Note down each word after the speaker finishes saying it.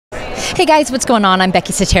Hey guys, what's going on? I'm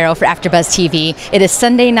Becky Sattero for AfterBuzz TV. It is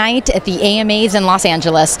Sunday night at the AMAs in Los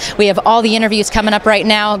Angeles. We have all the interviews coming up right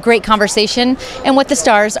now, great conversation, and what the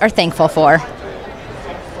stars are thankful for.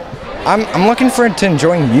 I'm looking forward to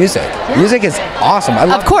enjoying music. Music is awesome. I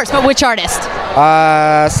love Of course, but which artist?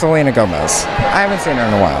 Selena Gomez. I haven't seen her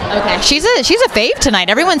in a while. Okay, she's a fave tonight.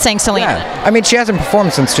 Everyone's saying Selena. Yeah. I mean, she hasn't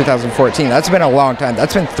performed since 2014. That's been a long time.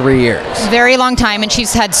 That's been 3 years. Very long time, and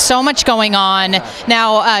she's had so much going on.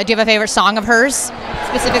 Now, do you have a favorite song of hers,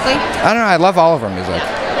 specifically? I don't know. I love all of her music.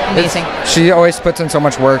 Amazing. She always puts in so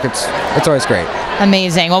much work. It's always great.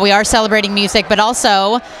 Amazing. Well, we are celebrating music, but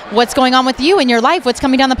also what's going on with you in your life? What's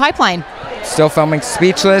coming down the pipeline? Still filming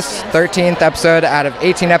Speechless, 13th episode out of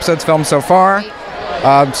 18 episodes filmed so far.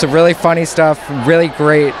 Some really funny stuff, really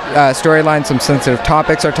great storyline, some sensitive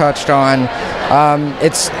topics are touched on.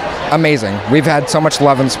 It's amazing. We've had so much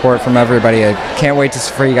love and support from everybody. I can't wait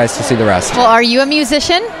for you guys to see the rest. Well, are you a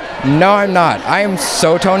musician? No, I'm not. I am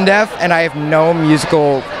so tone deaf and I have no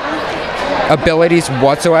musical abilities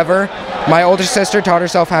whatsoever. My older sister taught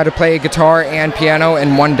herself how to play guitar and piano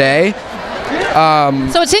in one day.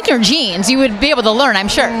 So it's in your genes. You would be able to learn, I'm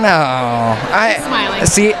sure. No. Smiling.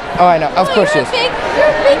 See, oh, I know. Of course she is. You're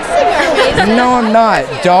a big singer. No, I'm not.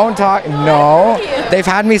 Don't talk. No. They've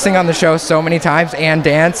had me sing on the show so many times and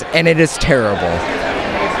dance, and it is terrible.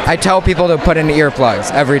 I tell people to put in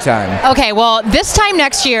earplugs every time. Okay, well, this time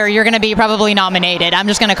next year, you're going to be probably nominated. I'm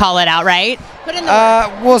just going to call it out, right? Put in the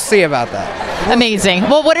work. We'll see about that. Amazing.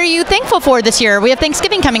 Well, what are you thankful for this year? We have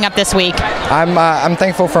Thanksgiving coming up this week. I'm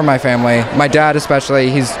thankful for my family. My dad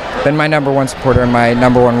especially. He's been my #1 supporter and my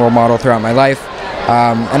 #1 role model throughout my life.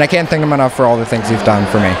 And I can't thank him enough for all the things he's done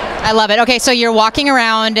for me. I love it. Okay, so you're walking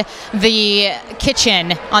around the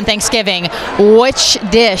kitchen on Thanksgiving. Which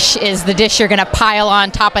dish is the dish you're going to pile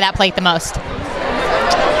on top of that plate the most?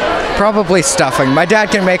 Probably stuffing. My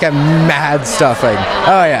dad can make a mad stuffing.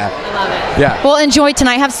 Oh, yeah. I love it. Yeah. Well, enjoy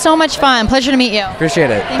tonight. Have so much fun. Pleasure to meet you.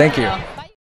 Appreciate it. Thank you.